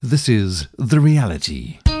This is The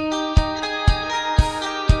Reality.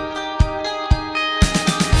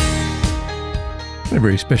 A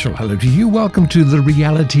very special hello to you. Welcome to The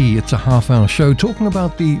Reality. It's a half-hour show talking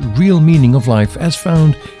about the real meaning of life as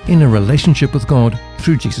found in a relationship with God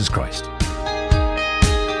through Jesus Christ.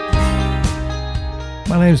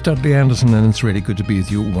 My name is Dudley Anderson, and it's really good to be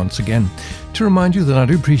with you once again. To remind you that I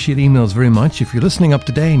do appreciate emails very much. If you're listening up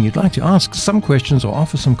today and you'd like to ask some questions or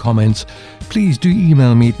offer some comments, please do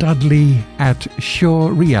email me,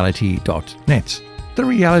 dudley@surereality.net. The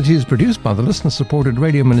Reality is produced by the listener-supported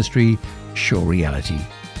radio ministry, Sure Reality.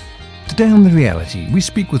 Today on The Reality, we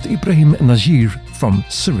speak with Ibrahim Najjar from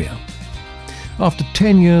Syria. After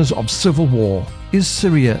 10 years of civil war, is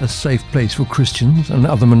Syria a safe place for Christians and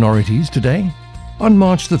other minorities today? On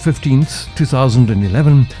March the 15th,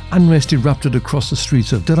 2011, unrest erupted across the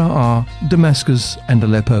streets of Daraa, Damascus and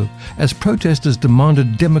Aleppo as protesters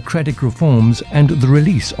demanded democratic reforms and the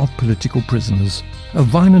release of political prisoners. A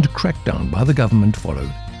violent crackdown by the government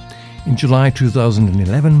followed. In July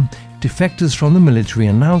 2011, defectors from the military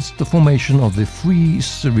announced the formation of the Free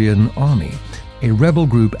Syrian Army, a rebel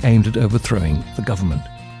group aimed at overthrowing the government.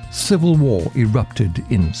 Civil war erupted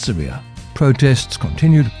in Syria. Protests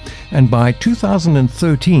continued, and by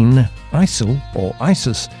 2013, ISIL, or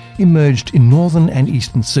ISIS, emerged in northern and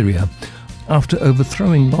eastern Syria after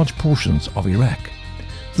overthrowing large portions of Iraq.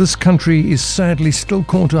 This country is sadly still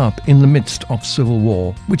caught up in the midst of civil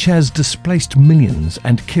war, which has displaced millions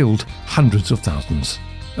and killed hundreds of thousands.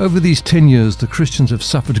 Over these 10 years, the Christians have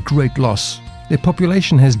suffered great loss. Their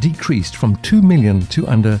population has decreased from 2 million to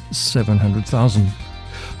under 700,000.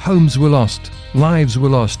 Homes were lost, lives were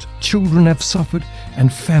lost, children have suffered,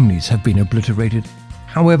 and families have been obliterated.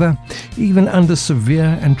 However, even under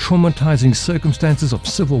severe and traumatizing circumstances of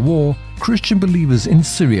civil war, Christian believers in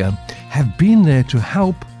Syria have been there to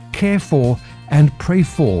help, care for, and pray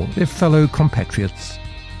for their fellow compatriots.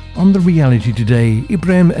 On The Reality today,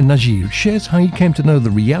 Ibrahim Najjar shares how he came to know the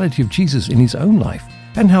reality of Jesus in his own life,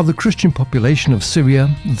 and how the Christian population of Syria,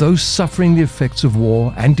 those suffering the effects of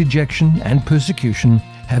war and dejection and persecution,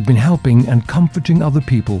 have been helping and comforting other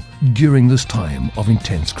people during this time of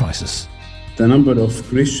intense crisis. The number of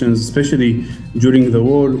Christians, especially during the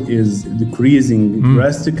war, is decreasing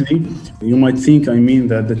drastically. You might think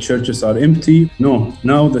that the churches are empty. No,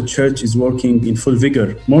 now the church is working in full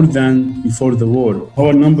vigor, more than before the war.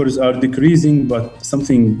 Our numbers are decreasing, but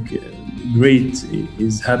something great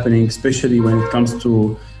is happening, especially when it comes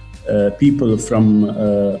to people from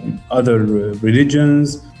other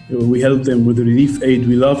religions. We helped them with relief aid.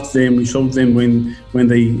 We loved them. We showed them when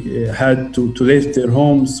they had to leave their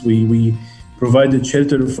homes. We provided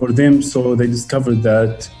shelter for them, so they discovered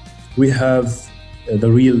that we have the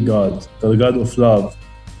real God, the God of love.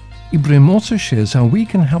 Ibrahim also shares how we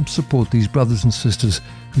can help support these brothers and sisters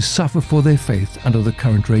who suffer for their faith under the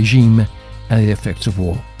current regime and the effects of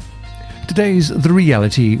war. Today's The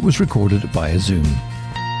Reality was recorded via Zoom.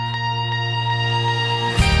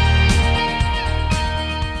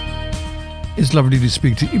 It's lovely to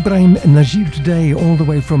speak to Ibrahim Najjar today, all the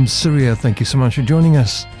way from Syria. Thank you so much for joining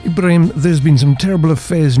us. Ibrahim, there's been some terrible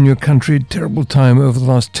affairs in your country, terrible time over the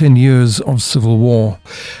last 10 years of civil war.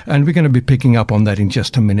 And we're going to be picking up on that in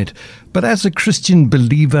just a minute. But as a Christian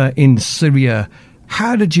believer in Syria,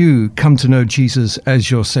 how did you come to know Jesus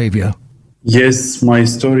as your Savior? Yes, my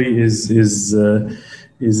story is a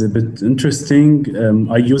bit interesting.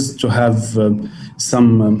 I used to have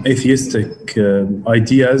some atheistic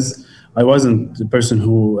ideas. I wasn't the person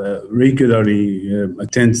who regularly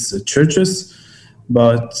attends churches,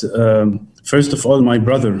 but first of all, my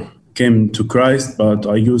brother came to Christ, but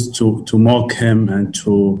I used to mock him and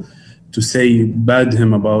to say bad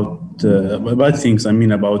things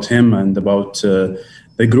about him and about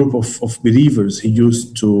the group of believers he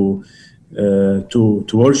used to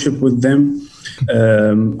worship with them.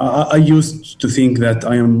 I used to think that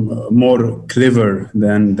I am more clever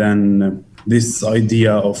than this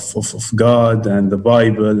idea of God and the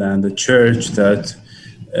Bible and the church, that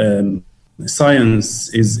science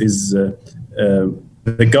is the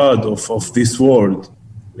God of this world.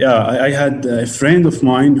 Yeah, I had a friend of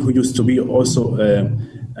mine who used to be also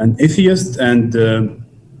an atheist, and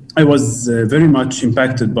I was very much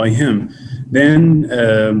impacted by him. Then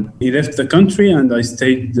he left the country, and I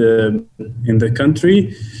stayed in the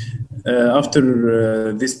country.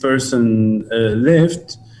 After this person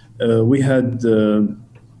left, we had a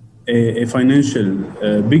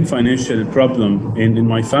big financial problem in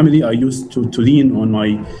my family. I used to lean on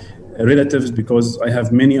my relatives because I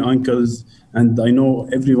have many uncles, and I know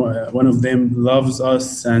every one of them loves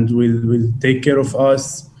us and will take care of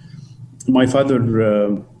us. My father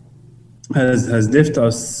has left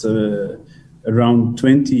us around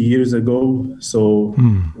 20 years ago. So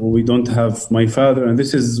we don't have my father, and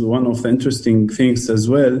this is one of the interesting things as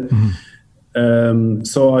well.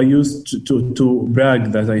 So I used to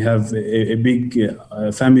brag that I have a big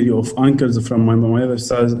family of uncles from my mother's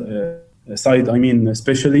side. I mean,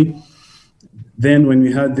 especially. Then when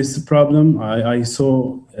we had this problem, I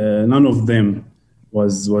saw none of them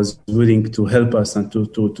was willing to help us and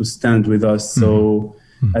to stand with us. So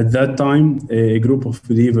at that time, a group of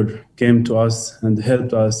believers came to us and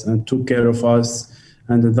helped us and took care of us.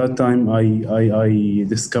 And at that time, I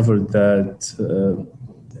discovered that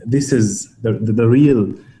this is the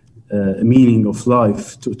real meaning of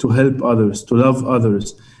life, to help others, to love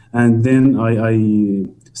others. And then I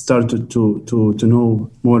started to know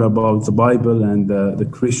more about the Bible and the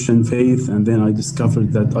Christian faith. And then I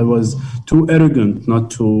discovered that I was too arrogant not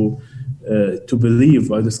to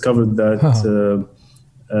believe. I discovered that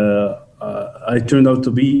I turned out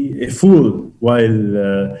to be a fool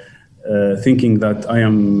while thinking that I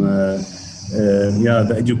am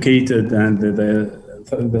the educated and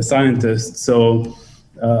the scientist. So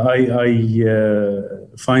I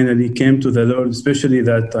finally came to the Lord, especially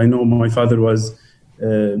that I know my father was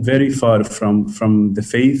very far from the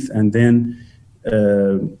faith. And then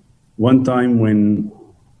one time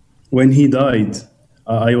when he died,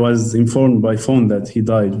 I was informed by phone that he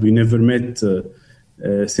died. We never met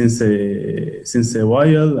since a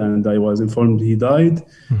while, and I was informed he died.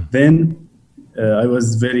 Then I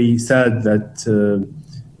was very sad that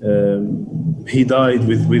he died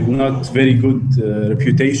with not very good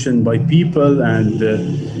reputation by people, and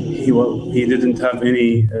he didn't have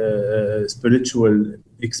any spiritual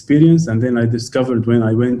experience. And then I discovered when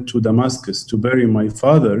I went to Damascus to bury my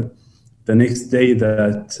father the next day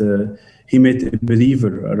that he met a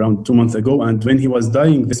believer around 2 months ago. And when he was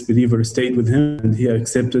dying, this believer stayed with him and he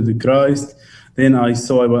accepted Christ. Then I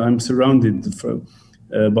saw I'm surrounded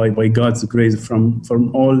by God's grace from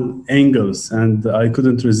all angles, and I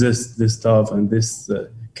couldn't resist this love and this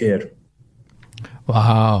care.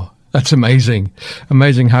 Wow, that's amazing.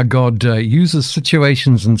 Amazing how God uses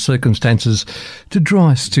situations and circumstances to draw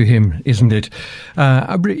us to Him, isn't it?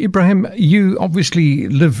 Ibrahim, you obviously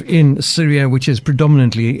live in Syria, which is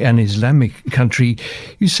predominantly an Islamic country.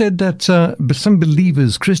 You said that some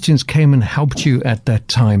believers, Christians, came and helped you at that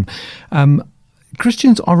time.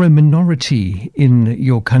 Christians are a minority in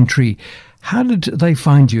your country. How did they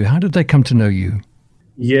find you? How did they come to know you?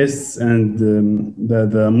 Yes, and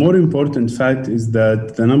the more important fact is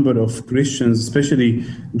that the number of Christians, especially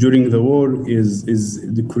during the war, is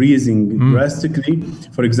decreasing drastically.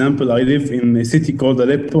 For example, I live in a city called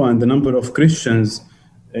Aleppo, and the number of Christians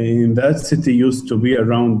in that city used to be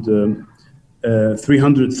around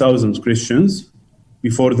 300,000 Christians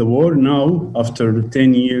before the war. Now, after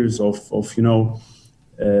 10 years of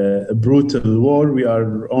a brutal war, we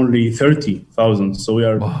are only 30,000. So we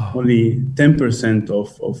are only 10%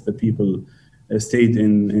 of the people stayed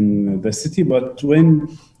in the city. But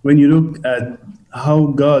when you look at how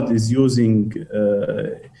God is using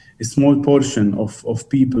a small portion of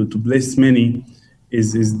people to bless many,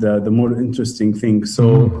 is the more interesting thing.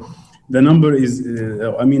 So the number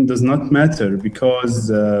does not matter,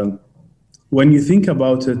 because when you think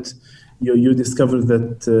about it, you discover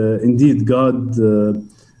that indeed God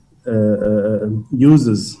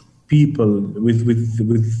uses people with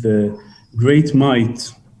great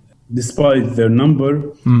might, despite their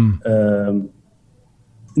number.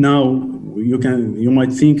 Now you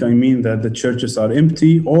might think that the churches are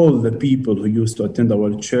empty. All the people who used to attend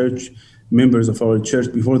our church, members of our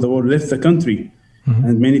church before the war, left the country,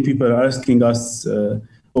 and many people are asking us,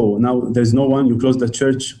 now there's no one, you close the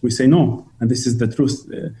church. We say no, and this is the truth.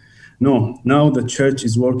 No, now the church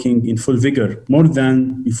is working in full vigor, more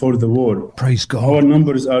than before the war. Praise God. Our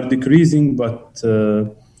numbers are decreasing, but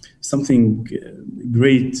something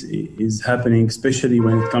great is happening, especially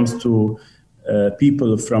when it comes to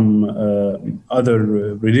people from other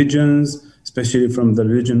religions, especially from the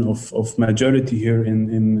religion of majority here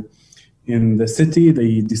in the city.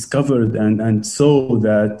 They discovered and saw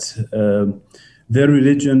that their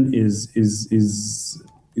religion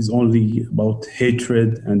is only about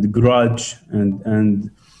hatred and grudge and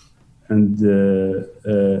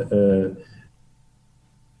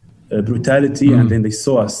brutality. And then they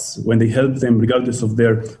saw us when they helped them, regardless of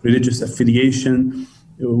their religious affiliation.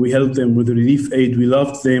 We helped them with relief aid. We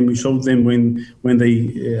loved them. We showed them when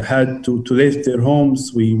they had to leave their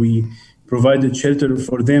homes. We provided shelter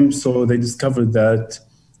for them. So they discovered that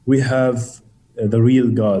we have the real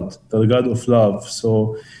God, the God of love.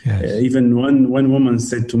 So even one woman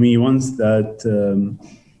said to me once that,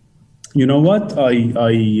 you know what, I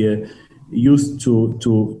used to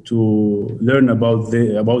learn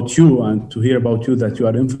about you and to hear about you that you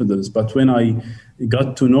are infidels. But when I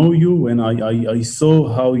got to know you, when I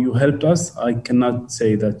saw how you helped us, I cannot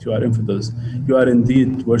say that you are infidels. You are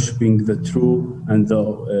indeed worshiping the true and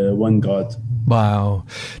the one God. Wow.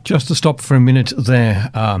 Just to stop for a minute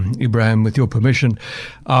there, Ibrahim, with your permission,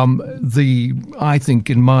 I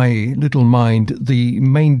think in my little mind, the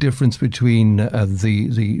main difference between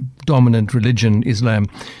the dominant religion, Islam,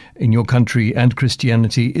 in your country and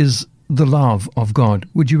Christianity is the love of God.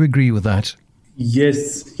 Would you agree with that?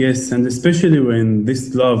 Yes, and especially when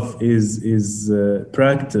this love is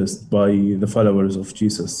practiced by the followers of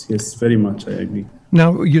Jesus. Yes, very much, I agree.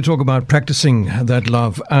 Now, you talk about practicing that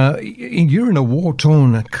love. You're in a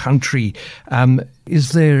war-torn country.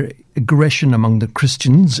 Is there aggression among the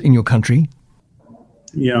Christians in your country?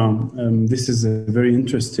 Yeah, this is a very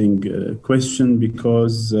interesting question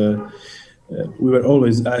because we were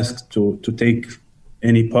always asked to take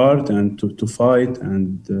any part and to fight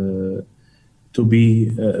and to be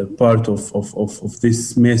part of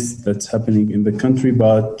this mess that's happening in the country.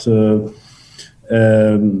 But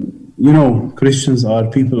Christians are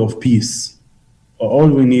people of peace. All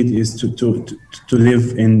we need is to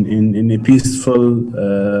live in a peaceful,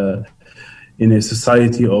 in a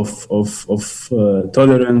society of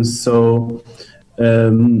tolerance. So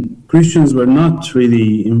Christians were not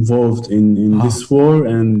really involved in this war,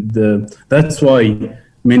 and that's why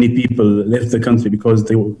many people left the country, because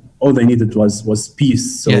all they needed was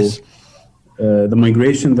peace. So yes. The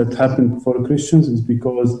migration that happened for Christians is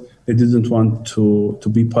because they didn't want to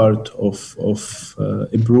be part of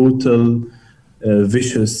a brutal,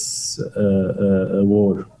 vicious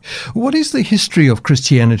war. What is the history of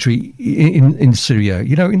Christianity in Syria?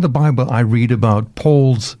 You know, in the Bible, I read about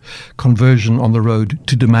Paul's conversion on the road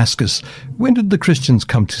to Damascus. When did the Christians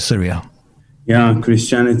come to Syria? Yeah,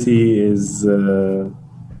 Christianity is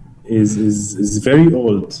very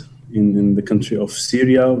old in the country of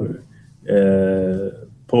Syria.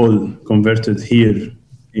 Paul converted here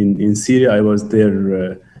in Syria. I was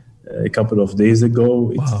there a couple of days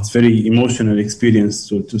ago. Wow. It's very emotional experience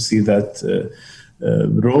to see that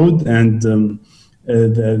road, and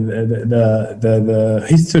the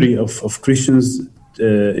history of Christians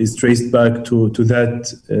is traced back to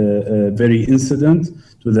that very incident,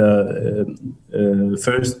 to the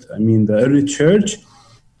the early church,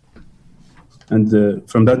 and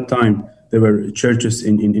from that time there were churches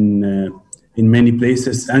in many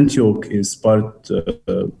places. Antioch was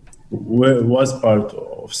part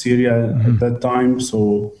of Syria at that time,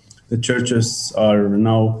 so the churches are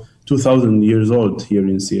now 2,000 years old here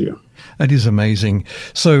in Syria. That is amazing.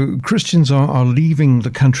 So Christians are leaving the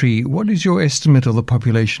country. What is your estimate of the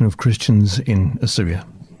population of Christians in Syria?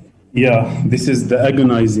 Yeah, this is the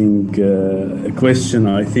agonizing question,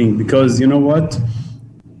 I think, because you know what?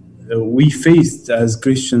 We faced as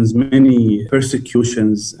Christians many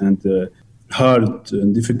persecutions and hard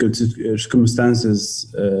and difficult circumstances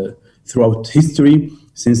throughout history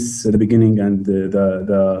since the beginning, and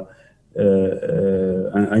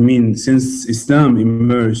since Islam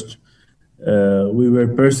emerged, we were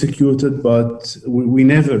persecuted, but we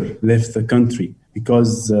never left the country,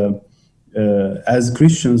 because as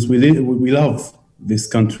Christians we love this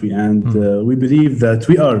country, and we believe that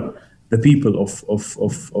we are the people of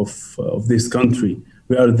this country.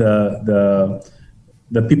 We are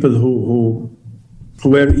the people who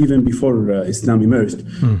were even before Islam emerged.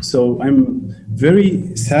 So I'm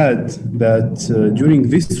very sad that during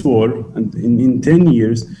this war, and in 10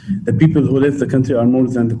 years, the people who left the country are more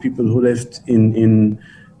than the people who left in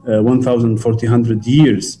 1,400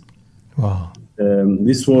 years. Wow.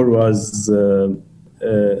 This war was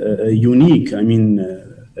unique,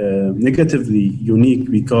 negatively unique,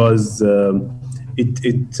 because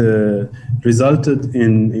it resulted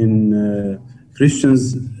in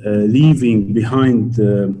Christians leaving behind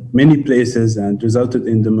many places, and resulted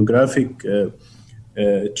in demographic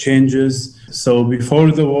changes. So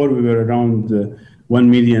before the war, we were around 1.5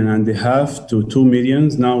 million to 2 million.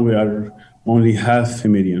 Now we are only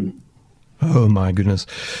 500,000. Oh my goodness.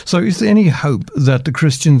 So is there any hope that the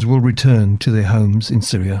Christians will return to their homes in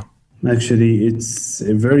Syria? Actually, it's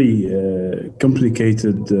a very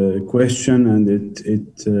complicated question, and it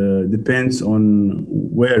depends on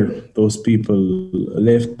where those people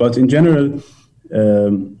left. But in general,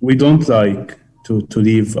 we don't like to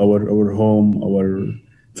leave our home, our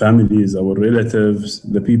families, our relatives,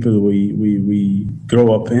 the people we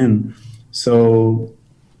grow up in. So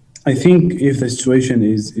I think if the situation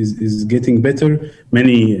is getting better,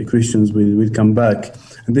 many Christians will come back.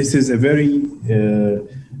 And this is a very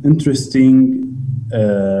interesting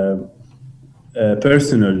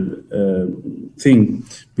personal thing,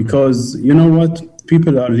 because you know what,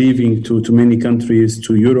 people are leaving to many countries,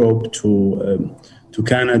 to Europe, to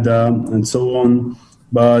Canada, and so on.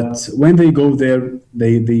 But when they go there,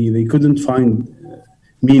 they couldn't find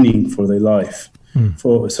meaning for their life. I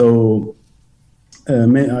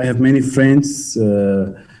have many friends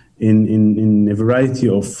in a variety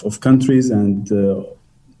of countries, and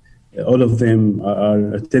all of them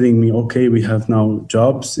are telling me, okay, we have now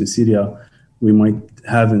jobs in Syria. We might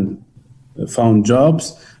haven't found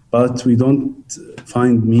jobs, but we don't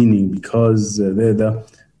find meaning because the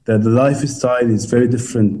lifestyle is very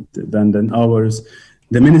different than ours.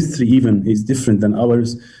 The ministry even is different than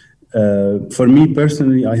ours. For me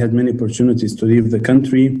personally, I had many opportunities to leave the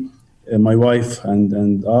country. My wife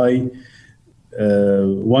and I.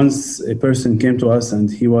 Once a person came to us and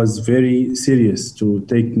he was very serious to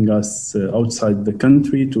taking us outside the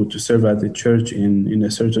country to serve at a church in a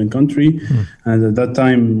certain country. And at that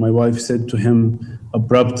time, my wife said to him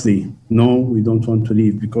abruptly, no, we don't want to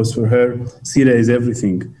leave, because for her, Syria is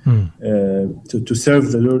everything. To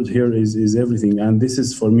serve the Lord here is everything. And this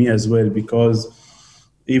is for me as well, because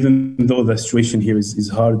even though the situation here is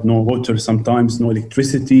hard, no water sometimes, no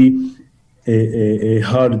electricity, a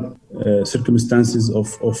hard circumstances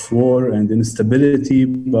of war and instability.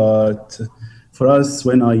 But for us,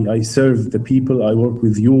 when I serve the people, I work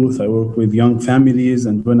with youth, I work with young families,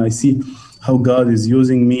 and when I see how God is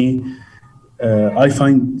using me, I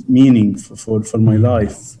find meaning for my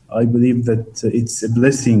life. I believe that it's a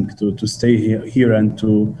blessing to stay here and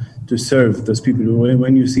to serve those people.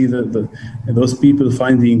 When you see those people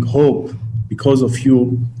finding hope because of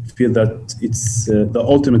you, feel that it's the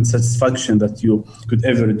ultimate satisfaction that you could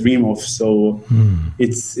ever dream of. So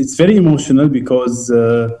it's very emotional, because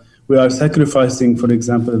we are sacrificing, for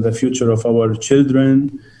example, the future of our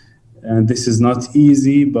children. And this is not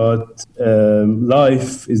easy, but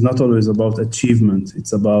life is not always about achievement.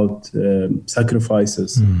 It's about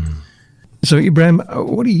sacrifices. So, Ibrahim,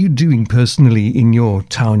 what are you doing personally in your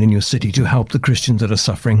town, in your city, to help the Christians that are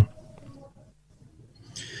suffering?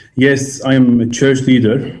 Yes, I am a church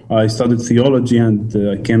leader. I studied theology, and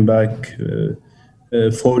I came back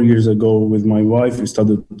 4 years ago with my wife. We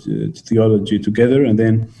studied theology together, and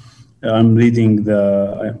then I'm leading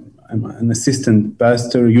I'm an assistant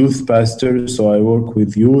pastor, youth pastor, so I work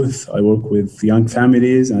with youth, I work with young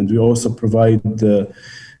families, and we also provide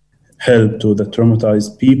help to the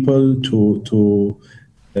traumatized people, to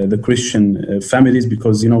the Christian families,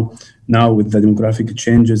 because, now with the demographic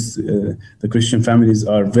changes, the Christian families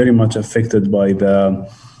are very much affected by the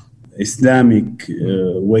Islamic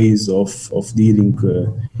ways of dealing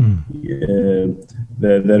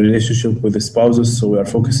the relationship with the spouses. So we are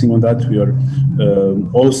focusing on that. We are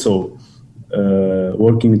also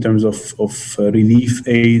working in terms of relief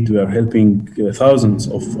aid. We are helping thousands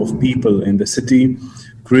of people in the city,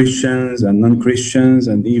 Christians and non-Christians,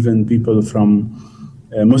 and even people from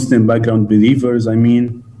Muslim background believers.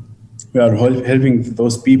 We are helping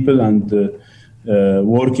those people and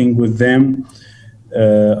working with them.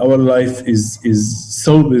 Our life is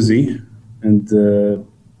so busy, and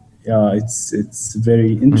it's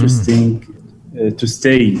very interesting to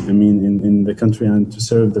stay. In the country and to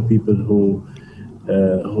serve the people who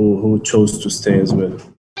chose to stay as well.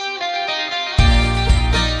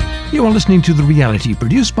 You are listening to The Reality,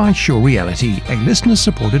 produced by Sure Reality, a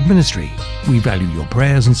listener-supported ministry. We value your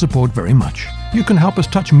prayers and support very much. You can help us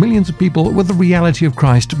touch millions of people with the reality of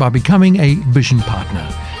Christ by becoming a Vision Partner.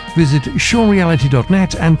 Visit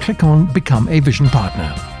surereality.net and click on Become a Vision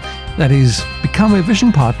Partner. That is, become a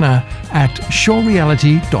Vision Partner at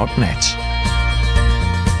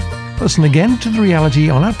surereality.net. Listen again to The Reality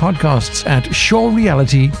on our podcasts at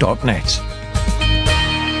surereality.net.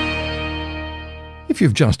 If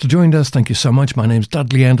you've just joined us, thank you so much. My name's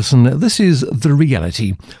Dudley Anderson. This is The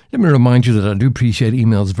Reality. Let me remind you that I do appreciate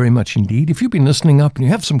emails very much indeed. If you've been listening up and you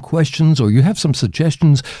have some questions or you have some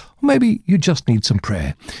suggestions, or maybe you just need some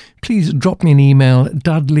prayer, please drop me an email,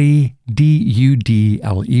 Dudley, Dudley,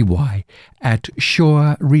 at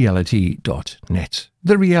surereality.net.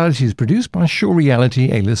 The Reality is produced by Sure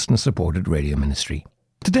Reality, a listener-supported radio ministry.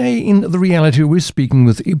 Today in The Reality, we're speaking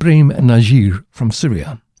with Ibrahim Najjar from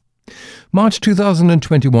Syria. March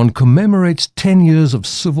 2021 commemorates 10 years of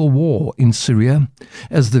civil war in Syria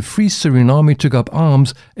as the Free Syrian Army took up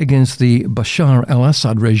arms against the Bashar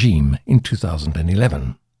al-Assad regime in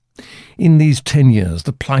 2011. In these 10 years,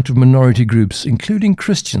 the plight of minority groups, including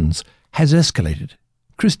Christians, has escalated.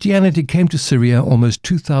 Christianity came to Syria almost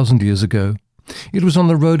 2,000 years ago. It was on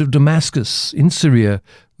the road of Damascus in Syria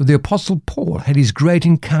where the Apostle Paul had his great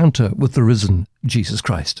encounter with the risen Jesus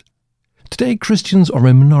Christ. Today, Christians are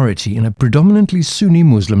a minority in a predominantly Sunni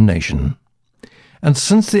Muslim nation. And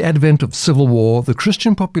since the advent of civil war, the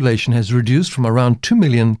Christian population has reduced from around 2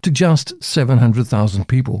 million to just 700,000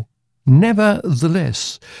 people.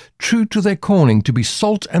 Nevertheless, true to their calling to be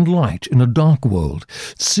salt and light in a dark world,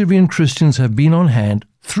 Syrian Christians have been on hand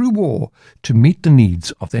through war to meet the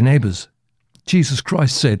needs of their neighbors. Jesus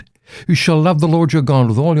Christ said, "You shall love the Lord your God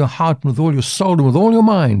with all your heart and with all your soul and with all your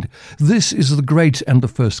mind. This is the great and the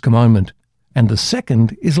first commandment. And the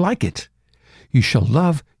second is like it. You shall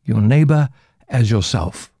love your neighbor as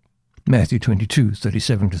yourself." Matthew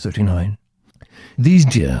 22:37-39. These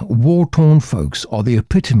dear, war-torn folks are the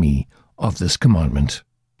epitome of this commandment.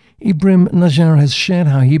 Ibrahim Najjar has shared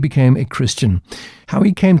how he became a Christian, how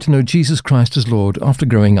he came to know Jesus Christ as Lord after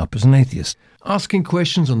growing up as an atheist. Asking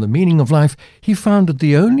questions on the meaning of life, he found that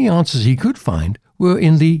the only answers he could find were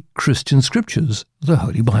in the Christian scriptures, the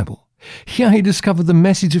Holy Bible. Here he discovered the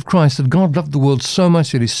message of Christ, that God loved the world so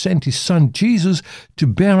much that he sent his Son Jesus to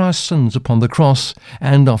bear our sins upon the cross,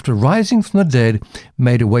 and after rising from the dead,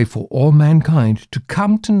 made a way for all mankind to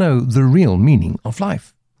come to know the real meaning of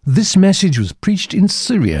life. This message was preached in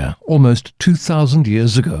Syria almost 2,000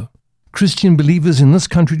 years ago. Christian believers in this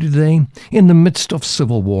country today, in the midst of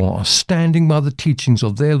civil war, are standing by the teachings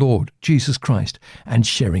of their Lord, Jesus Christ, and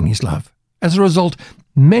sharing his love. As a result,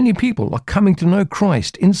 many people are coming to know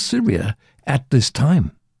Christ in Syria at this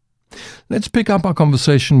time. Let's pick up our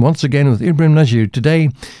conversation once again with Ibrahim Najjar today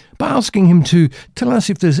by asking him to tell us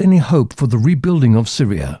if there's any hope for the rebuilding of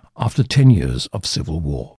Syria after 10 years of civil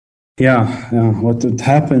war. Yeah, what would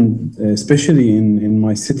happen, especially in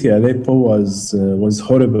my city, Aleppo, was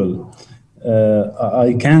horrible.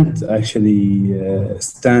 I can't actually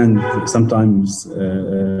stand sometimes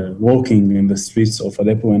walking in the streets of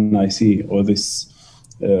Aleppo when I see all this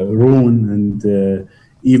ruin, and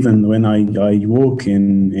even when I walk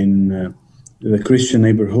in the Christian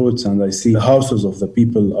neighborhoods and I see the houses of the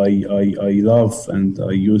people I love and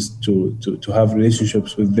I used to have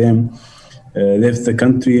relationships with them, left the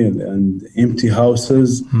country and empty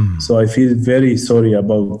houses. So I feel very sorry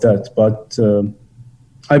about that, but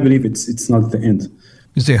I believe it's not the end.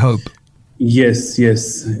 Is there hope? Yes.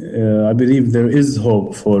 I believe there is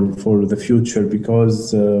hope for the future,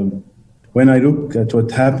 because when I look at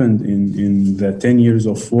what happened in the 10 years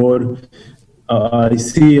of war, I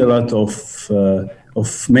see a lot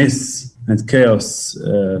of mess and chaos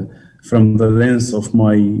from the lens of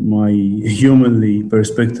my humanly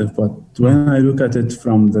perspective. But when I look at it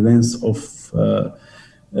from the lens of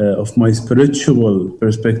my spiritual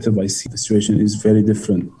perspective, I see the situation is very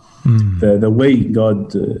different. The way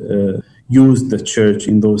God used the church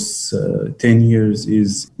in those 10 years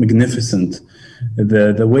is magnificent.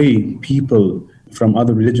 The way people from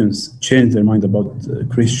other religions changed their mind about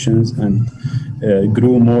Christians and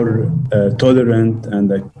grew more tolerant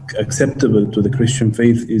and acceptable to the Christian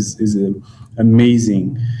faith is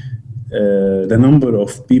amazing. The number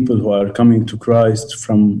of people who are coming to Christ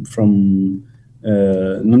from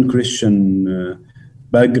non-Christian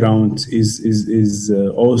backgrounds is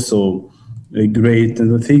also great.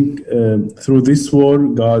 And I think through this war,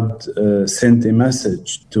 God sent a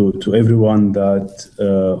message to everyone that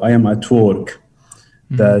I am at work,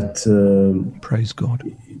 that praise God,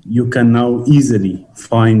 you can now easily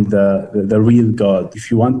find the real God.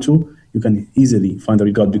 If you want to, you can easily find the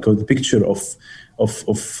real God, because the picture of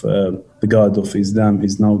the God of Islam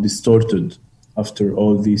is now distorted after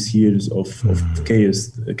all these years of chaos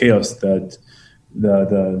that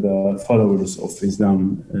the followers of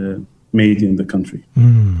Islam made in the country.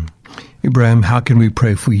 Ibrahim, how can we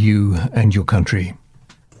pray for you and your country?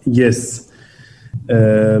 Yes.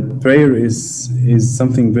 Prayer is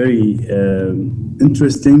something very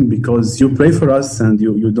interesting, because you pray for us and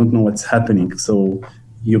you don't know what's happening. So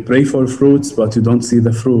you pray for fruits, but you don't see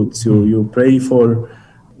the fruits. You pray for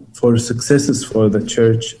successes for the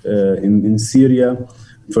church in Syria,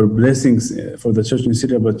 for blessings for the church in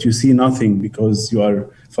Syria, but you see nothing because you are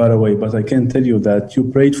far away. But I can tell you that you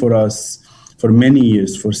prayed for us for many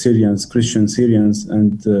years, for Syrians, Christian Syrians,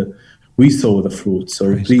 and we saw the fruit.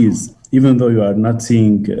 So please, even though you are not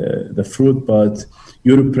seeing the fruit, but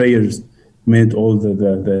your prayers made all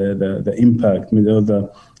the impact, made all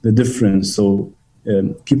the difference. So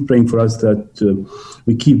keep praying for us that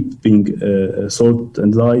we keep being salt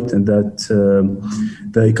and light, and that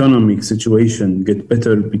the economic situation get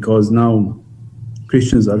better, because now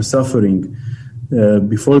Christians are suffering.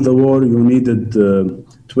 Before the war, you needed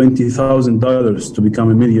 $20,000 to become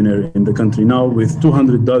a millionaire in the country. Now with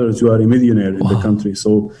 $200, you are a millionaire in the country.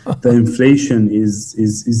 So the inflation is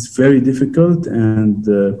very difficult, and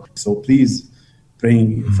so please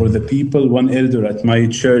praying for the people. One elder at my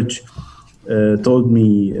church, told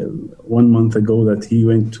me 1 month ago that he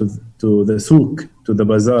went to the souk, to the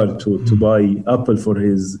bazaar, to buy apple for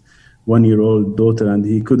his 1-year-old daughter, and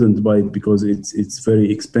he couldn't buy it because it's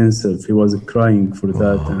very expensive. He was crying for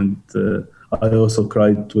that, and I also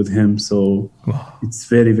cried with him. So it's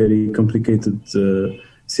very, very complicated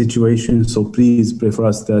situation. So please pray for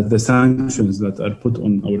us that the sanctions that are put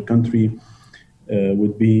on our country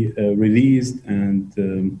would be released, and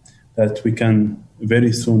that we can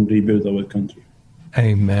very soon rebuild our country.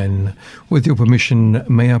 Amen. With your permission,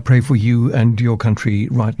 may I pray for you and your country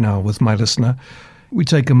right now with my listener? We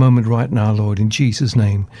take a moment right now, Lord, in Jesus'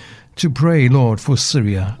 name, to pray, Lord, for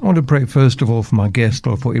Syria. I want to pray first of all for my guest,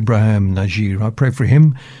 Lord, for Ibrahim Najjar. I pray for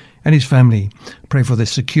him and his family. I pray for their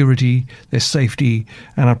security, their safety,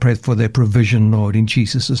 and I pray for their provision, Lord, in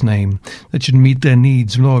Jesus' name, that you'd meet their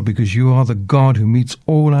needs, Lord, because you are the God who meets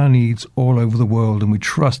all our needs all over the world, and we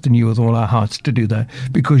trust in you with all our hearts to do that,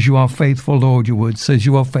 because you are faithful, Lord. Your word says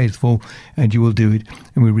you are faithful, and you will do it,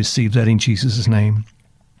 and we receive that in Jesus' name.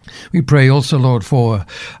 We pray also, Lord, for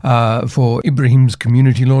Ibrahim's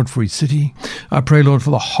community, Lord, for his city. I pray, Lord,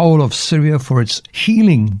 for the whole of Syria, for its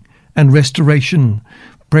healing and restoration.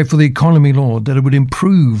 Pray for the economy, Lord, that it would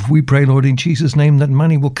improve. We pray, Lord, in Jesus' name, that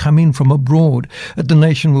money will come in from abroad, that the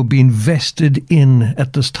nation will be invested in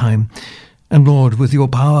at this time. And Lord, with your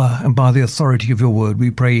power and by the authority of your word,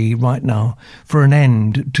 we pray right now for an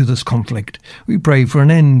end to this conflict. We pray for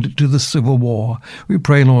an end to the civil war. We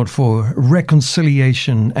pray, Lord, for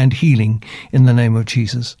reconciliation and healing in the name of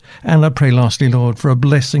Jesus. And I pray lastly, Lord, for a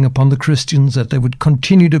blessing upon the Christians, that they would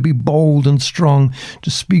continue to be bold and strong,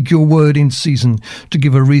 to speak your word in season, to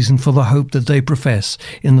give a reason for the hope that they profess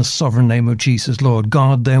in the sovereign name of Jesus. Lord,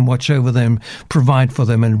 guard them, watch over them, provide for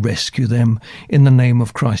them, and rescue them. In the name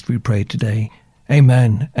of Christ we pray today.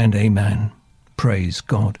 Amen and amen. Praise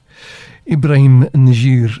God. Ibrahim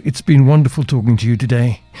Najjar, it's been wonderful talking to you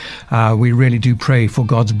today. We really do pray for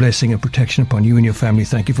God's blessing and protection upon you and your family.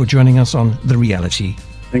 Thank you for joining us on The Reality.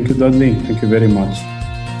 Thank you, Dudley. Thank you very much.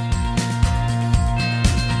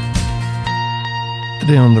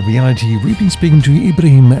 Today on The Reality, we've been speaking to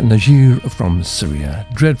Ibrahim Najjar from Syria.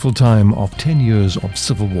 Dreadful time of 10 years of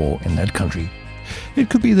civil war in that country. It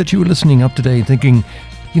could be that you were listening up today thinking,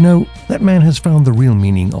 you know, that man has found the real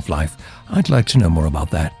meaning of life. I'd like to know more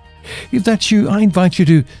about that. If that's you, I invite you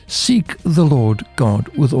to seek the Lord God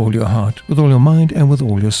with all your heart, with all your mind, and with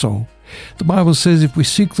all your soul. The Bible says if we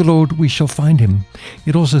seek the Lord, we shall find him.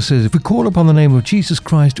 It also says if we call upon the name of Jesus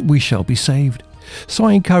Christ, we shall be saved. So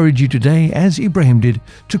I encourage you today, as Ibrahim did,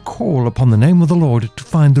 to call upon the name of the Lord to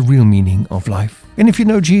find the real meaning of life. And if you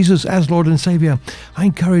know Jesus as Lord and Savior, I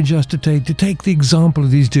encourage us to take the example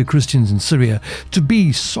of these dear Christians in Syria, to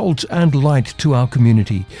be salt and light to our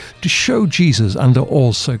community, to show Jesus under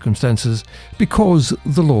all circumstances, because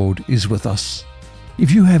the Lord is with us.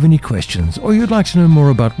 If you have any questions or you'd like to know more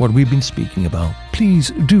about what we've been speaking about,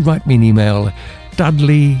 please do write me an email,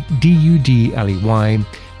 Dudley, D-U-D-L-E-Y,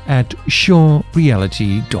 at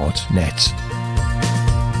surereality.net.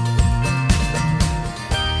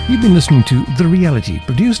 You've been listening to The Reality,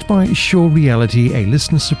 produced by Sure Reality, a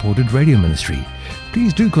listener-supported radio ministry.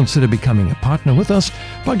 Please do consider becoming a partner with us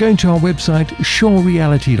by going to our website,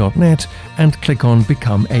 surereality.net, and click on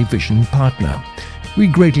Become a Vision Partner. We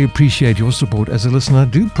greatly appreciate your support as a listener.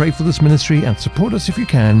 Do pray for this ministry and support us if you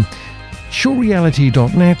can.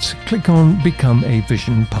 surereality.net, click on Become a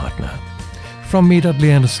Vision Partner. From me,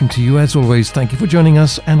 Dudley Anderson, to you as always, thank you for joining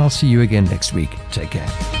us, and I'll see you again next week. Take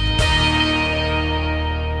care.